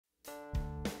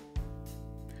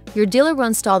Your dealer will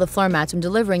install the floor mats when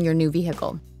delivering your new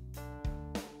vehicle.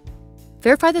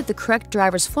 Verify that the correct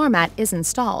driver's floor mat is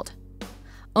installed.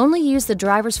 Only use the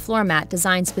driver's floor mat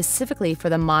designed specifically for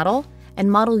the model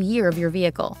and model year of your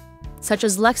vehicle, such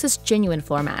as Lexus genuine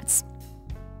floor mats.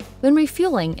 When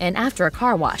refueling and after a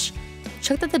car wash,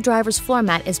 check that the driver's floor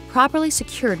mat is properly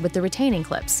secured with the retaining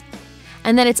clips,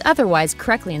 and that it's otherwise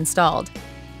correctly installed.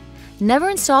 Never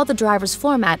install the driver's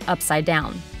floor mat upside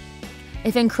down.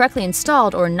 If incorrectly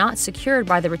installed or not secured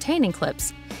by the retaining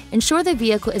clips, ensure the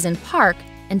vehicle is in park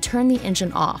and turn the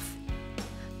engine off.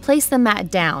 Place the mat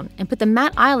down and put the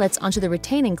mat eyelets onto the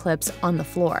retaining clips on the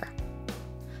floor.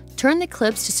 Turn the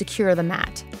clips to secure the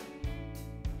mat.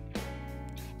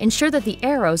 Ensure that the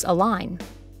arrows align.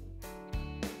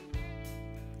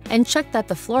 And check that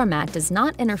the floor mat does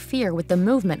not interfere with the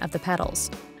movement of the pedals.